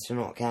to do is to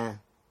not care.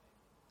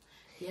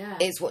 Yeah.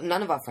 It's what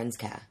none of our friends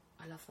care.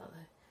 I love that,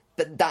 though.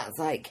 But that's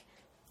like...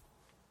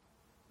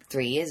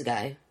 3 years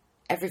ago,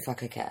 every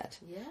fucker cared.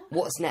 Yeah.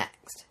 What's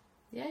next?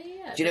 Yeah.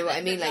 Do you know what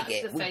I mean?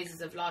 That's the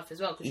phases of life as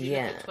well, because you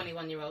look at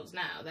 21-year-olds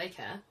now, they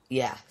care.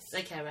 Yes.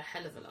 They care a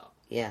hell of a lot.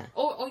 Yeah.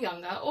 Or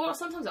younger, or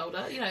sometimes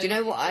older, Do you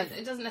know what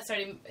it doesn't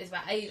necessarily... It's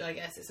about age, I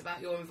guess. It's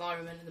about your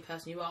environment and the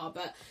person you are,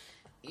 but...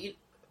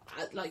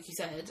 like you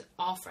said,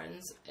 our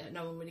friends,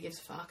 no one really gives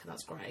a fuck, and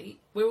that's great.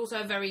 We're also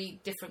a very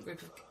different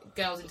group of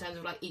girls in terms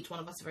of, like, each one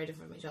of us are very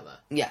different from each other.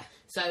 Yeah.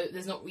 So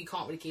we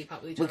can't really keep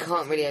up with each other. We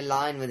can't really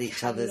align with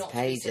each other's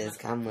pages,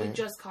 can we? We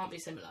just can't be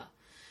similar.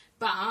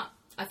 But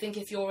I think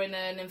if you're in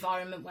an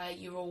environment where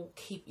you're all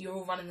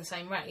running the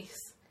same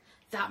race,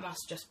 that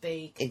must just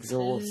be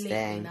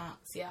exhausting.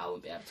 Nuts. Yeah, I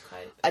wouldn't be able to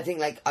cope. I think,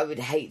 like, I would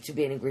hate to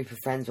be in a group of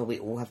friends where we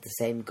all have the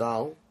same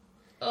goal.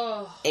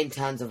 Oh. In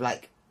terms of,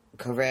 like,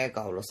 career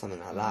goal or something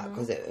like that,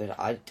 because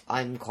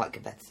I'm quite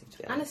competitive, to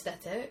be honest.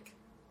 Anesthetic.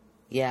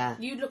 Yeah.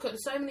 You look at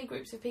so many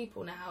groups of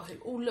people now who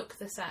all look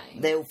the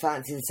same. They all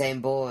fancy the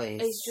same boys.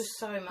 It's just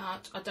so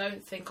much. I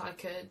don't think I'd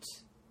cope,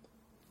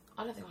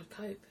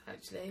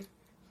 actually.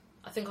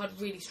 I think I'd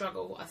really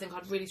struggle. I think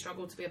I'd really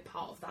struggle to be a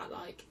part of that,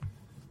 like,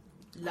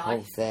 life.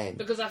 Whole thing.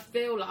 Because I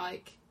feel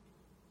like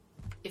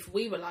if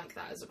we were like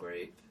that as a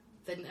group,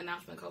 then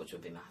announcement culture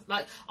would be massive.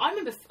 Like, I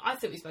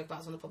think we spoke about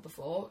this on the pod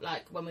before,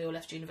 like, when we all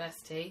left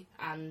university,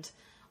 and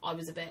I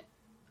was a bit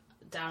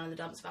down in the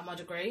dumps about my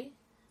degree.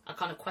 I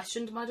kind of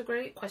questioned my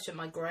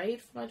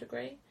grade for my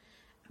degree,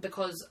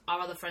 because our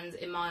other friends,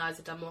 in my eyes,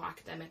 had done more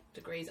academic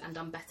degrees and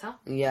done better.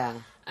 Yeah.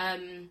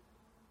 And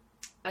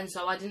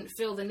so I didn't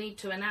feel the need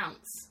to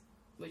announce,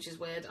 which is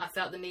weird. I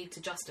felt the need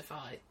to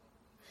justify.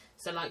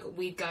 So, like,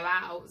 we'd go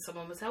out,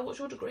 someone would say, oh, what's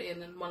your degree?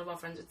 And then one of our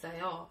friends would say,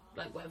 oh,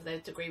 like, whatever their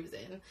degree was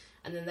in.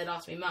 And then they'd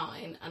ask me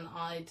mine, and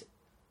I'd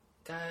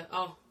go,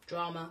 oh,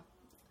 drama.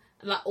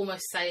 Like,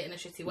 almost say it in a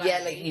shitty way. Yeah,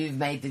 like, you've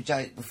made the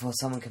joke before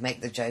someone can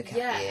make the joke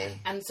at you.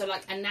 And so,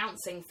 like,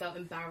 announcing felt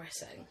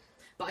embarrassing.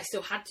 But I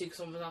still had to, because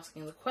someone was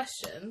asking the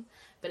question,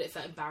 but it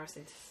felt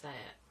embarrassing to say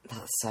it.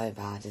 That's so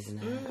bad,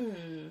 isn't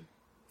it?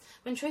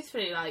 When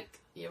truthfully, like,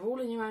 you're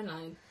all in your own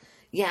lane.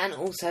 Yeah, and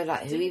also,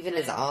 like, who even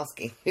is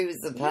asking? Who is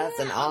the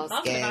person asking? I'm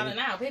talking about it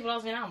now. People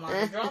ask me now, I'm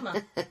like,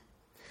 drama.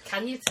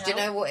 Can you tell? Do you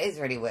know what is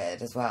really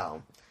weird as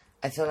well?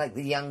 I feel like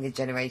the younger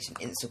generation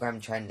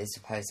Instagram trend is to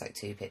post, like,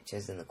 2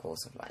 pictures in the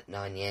course of, like,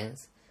 9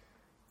 years.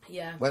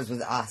 Yeah. Whereas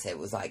with us, it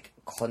was, like,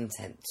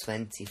 content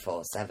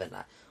 24/7.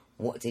 Like,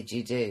 what did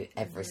you do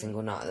every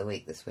single night of the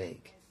week this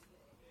week?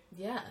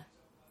 Yeah.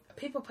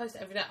 People post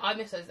it every day. I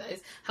miss those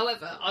days.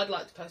 However, I'd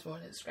like to post more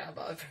on Instagram,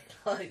 but I've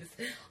realised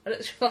I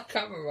looked at my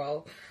camera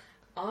roll.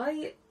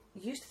 I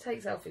used to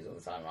take selfies all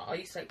the time, right? I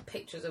used to take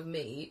pictures of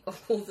me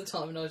all the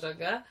time when I was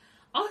younger.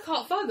 I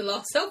can't find the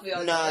last selfie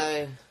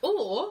I took.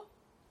 Or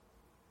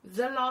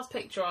the last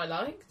picture I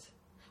liked,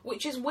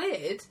 which is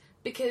weird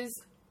because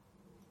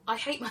I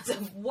hate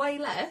myself way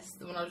less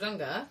than when I was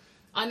younger.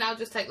 I now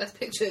just take less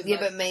pictures. Yeah,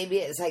 but maybe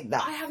it's like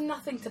that. I have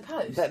nothing to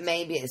post. But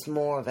maybe it's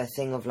more of a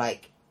thing of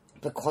like,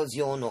 because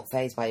you're not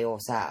phased by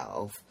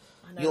yourself,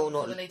 I know, you're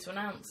not. I need to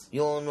announce.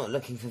 You're not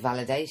looking for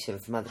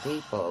validation from other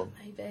people.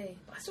 Maybe,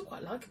 but I still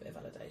quite like a bit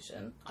of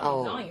validation. I'd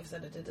be lying if I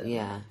said I didn't.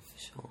 Yeah, for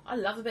sure. I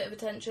love a bit of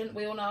attention.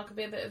 We all know I could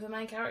be a bit of a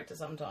main character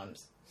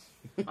sometimes.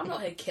 I'm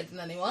not here kidding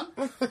anyone.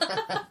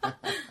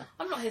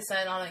 I'm not here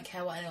saying I don't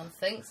care what anyone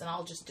thinks and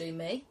I'll just do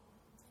me.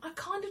 I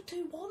kind of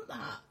do want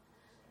that.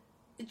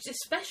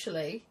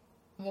 Especially,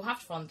 and we'll have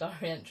to find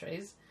diary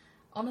entries,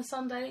 on a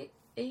Sunday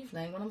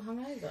evening when I'm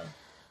hungover.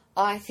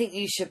 I think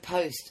you should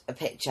post a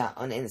picture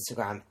on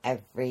Instagram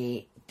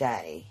every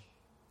day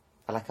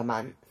for like a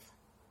month.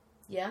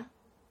 Yeah?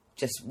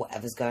 Just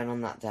whatever's going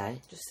on that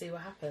day. Just see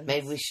what happens.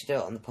 Maybe we should do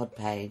it on the pod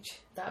page.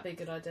 That'd be a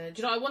good idea.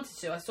 Do you know what I wanted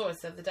to? I saw it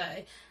the other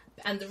day.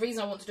 And the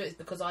reason I want to do it is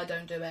because I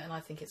don't do it and I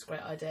think it's a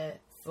great idea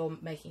for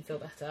making you feel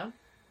better.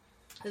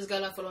 There's a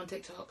girl I follow on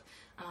TikTok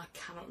and I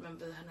cannot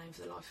remember her name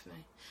for the life of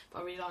me. But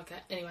I really like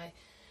it. Anyway.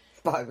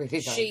 But I really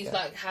like she's it.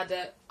 like had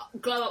a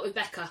glow up with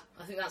Becca.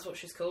 I think that's what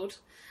she's called.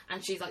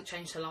 And she's like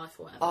changed her life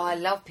or whatever. Oh, I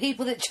love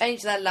people that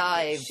change their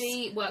lives.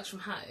 She works from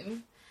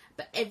home,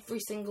 but every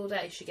single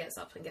day she gets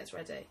up and gets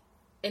ready.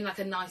 In like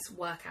a nice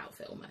work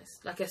outfit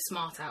almost. Like a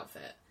smart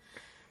outfit.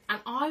 And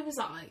I was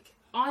like,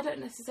 I don't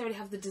necessarily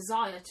have the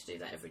desire to do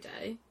that every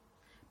day,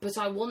 but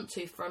I want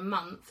to for a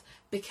month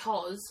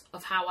because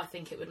of how I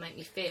think it would make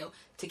me feel.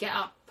 To get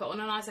up, put on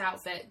a nice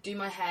outfit, do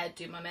my hair,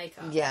 do my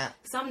makeup. Yeah.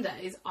 Some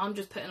days I'm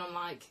just putting on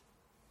like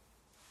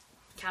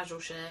casual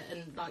shit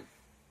and like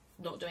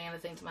not doing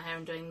anything to my hair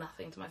and doing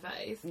nothing to my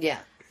face. Yeah.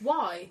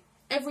 Why?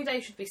 Every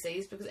day should be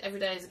seized because every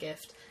day is a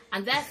gift.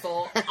 And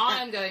therefore,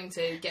 I am going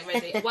to get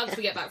ready. Once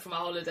we get back from our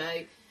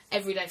holiday,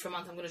 every day for a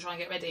month I'm going to try and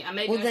get ready. And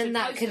maybe Well, I then should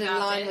that post could about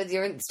align it with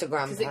your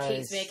Instagram post. because it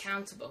keeps me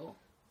accountable.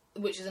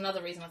 Which is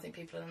another reason I think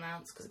people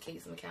announce, because it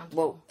keeps them accountable.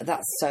 Well,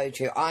 that's so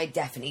true. I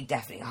definitely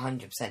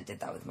 100% did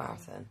that with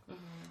marathon. Mm-hmm.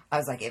 I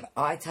was like, if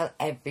I tell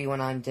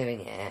everyone I'm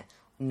doing it,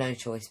 no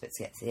choice but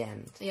to get to the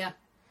end. Yeah.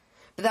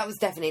 But that was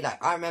definitely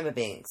like, I remember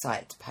being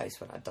excited to post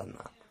when I'd done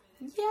that.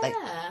 Yeah. Like,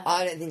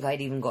 I don't think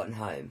I'd even gotten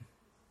home.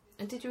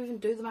 And did you even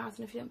do the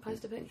marathon if you didn't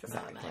post a picture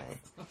Exactly. about it,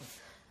 mate?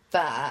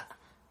 But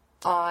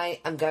I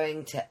am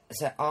going to,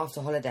 so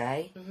after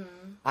holiday,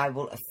 I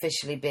will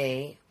officially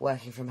be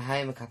working from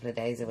home a couple of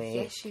days a week.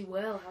 Yes, you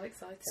will. How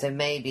exciting. So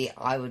maybe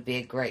I would be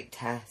a great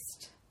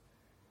test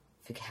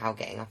for how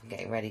getting up and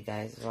getting ready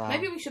goes as well.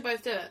 Maybe we should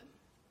both do it.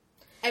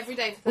 Every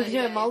day for 30 we could do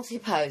a days.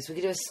 multi-post. We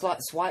could do a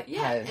swipe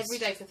Yeah, post. every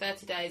day for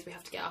 30 days we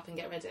have to get up and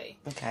get ready.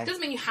 Okay. It doesn't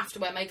mean you have to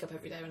wear makeup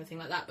every day or anything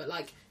like that, but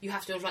like you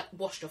have to have like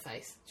washed your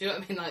face. Do you know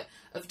what I mean? Like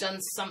have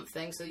done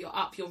something so that you're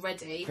up, you're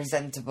ready.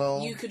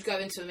 Presentable. You could go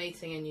into a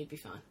meeting and you'd be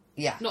fine.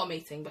 Yeah. Not a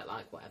meeting, but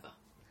like whatever.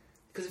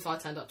 Because if I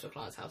turned up to a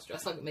client's house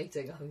dressed like a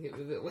meeting, I think it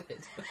would be a bit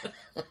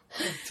weird.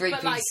 Three-piece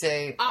But like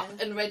suit. up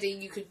and ready,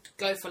 you could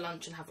go for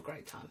lunch and have a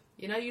great time.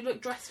 You know, you look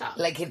dressed up.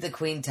 Like if the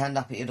Queen turned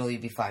up at your door,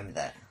 you'd be fine with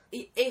it.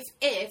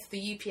 If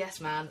the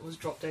UPS man was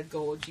drop dead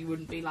gorge, you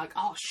wouldn't be like,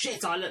 oh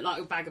shit, I look like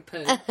a bag of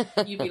poo.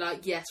 You'd be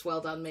like, yes, well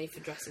done me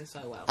for dressing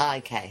so well.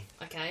 Okay.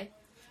 Okay?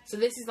 So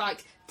this is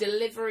like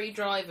delivery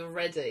driver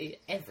ready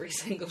every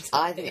single time.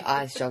 I think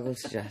I struggle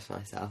to dress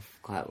myself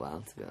quite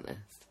well, to be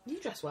honest. You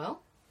dress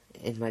well.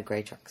 In my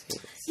grey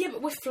tracksuits. Yeah,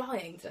 but we're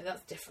flying, so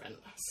that's different.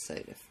 So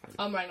different.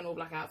 I'm wearing an all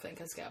black outfit in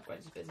case I get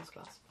upgraded to business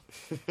class.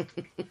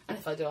 And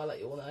if I do, I'll let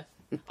you all know.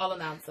 I'll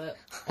announce it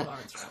on our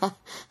Instagram.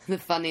 The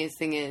funniest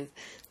thing is,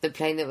 the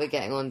plane that we're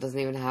getting on doesn't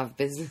even have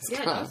business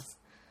Yeah, it class. does.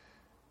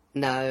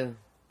 No,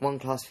 one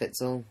class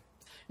fits all.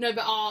 No,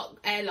 but our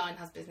airline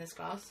has business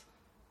class.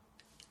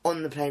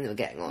 On the plane that we're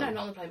getting on. No,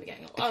 not on the plane we're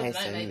getting on. Okay, I don't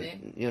know, so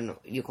maybe.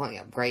 you can't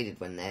get upgraded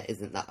when there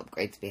isn't that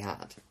upgrade to be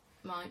had.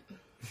 Might.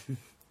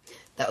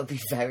 That would be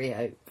very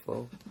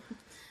hopeful.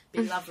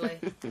 Be lovely.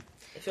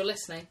 If you're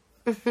listening,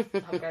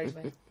 upgrade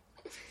me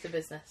to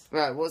business.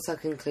 Right, what's our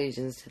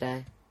conclusions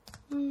today?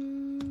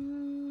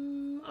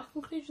 Our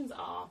conclusions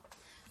are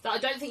that I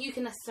don't think you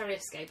can necessarily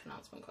escape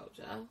announcement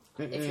culture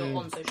if you're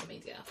on social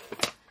media.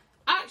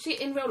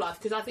 Actually, in real life,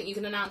 because I think you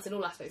can announce in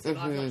all aspects of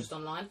life, not just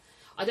online.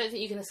 I don't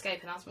think you can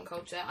escape announcement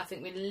culture. I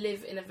think we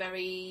live in a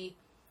very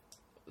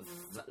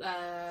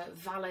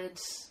valid...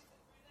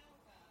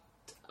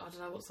 I don't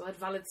know what's the word.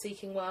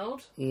 Valid-seeking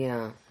world.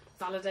 Yeah.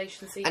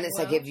 Validation-seeking And it's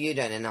world. like if you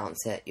don't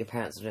announce it, your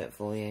parents will do it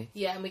for you.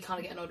 Yeah, and we kind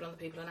of get annoyed when other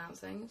people announce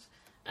things.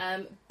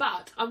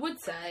 But I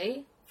would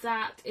say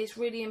that it's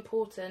really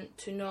important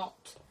to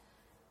not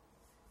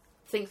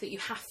think that you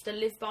have to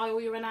live by all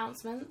your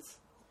announcements.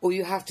 Or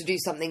you have to do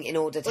something in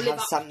order to Or live have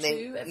up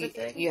something. to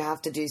everything. You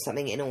have to do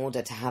something in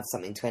order to have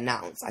something to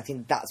announce. I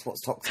think that's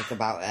what's toxic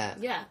about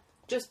it. Yeah,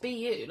 just be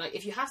you. Like,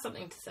 if you have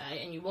something to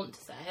say and you want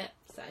to say it,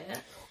 say it.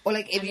 Or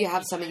like if And you if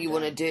have you something don't you do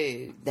want to it,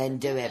 do, then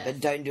do it. it. But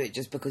don't do it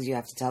just because you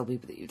have to tell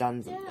people that you've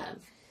done something. Yeah.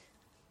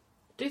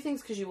 Do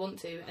things because you want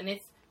to, and if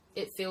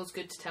it feels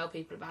good to tell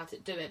people about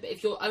it, do it. But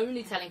if you're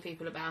only telling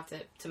people about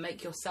it to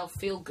make yourself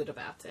feel good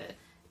about it,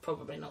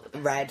 probably not the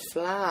best. Red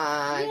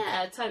flag.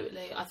 Yeah,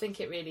 totally. I think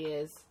it really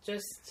is.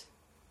 Just,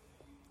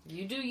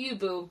 you do you,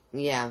 boo.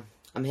 Yeah,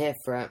 I'm here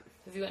for it.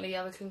 Have you got any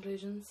other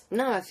conclusions?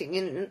 No, I think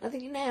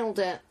you nailed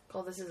it.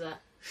 God, this is a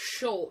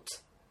short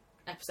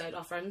episode,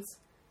 our friends.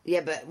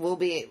 Yeah, but we'll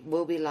be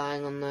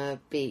lying on the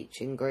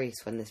beach in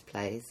Greece when this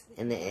plays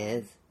in the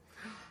ears.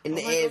 In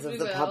the ears of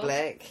the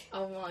public.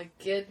 Oh my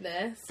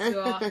goodness.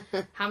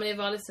 How many of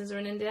our listeners are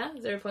in India?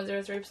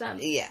 0.03%?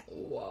 Yeah.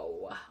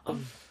 Whoa.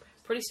 I'm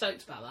pretty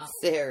stoked about that.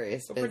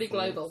 Serious. We're pretty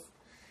global.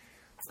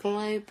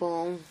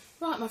 Global.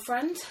 Right, my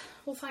friend.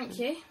 Well, thank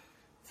you.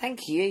 Thank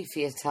you for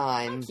your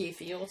time. Thank you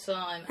for your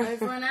time.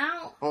 Over and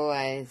out.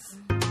 Always.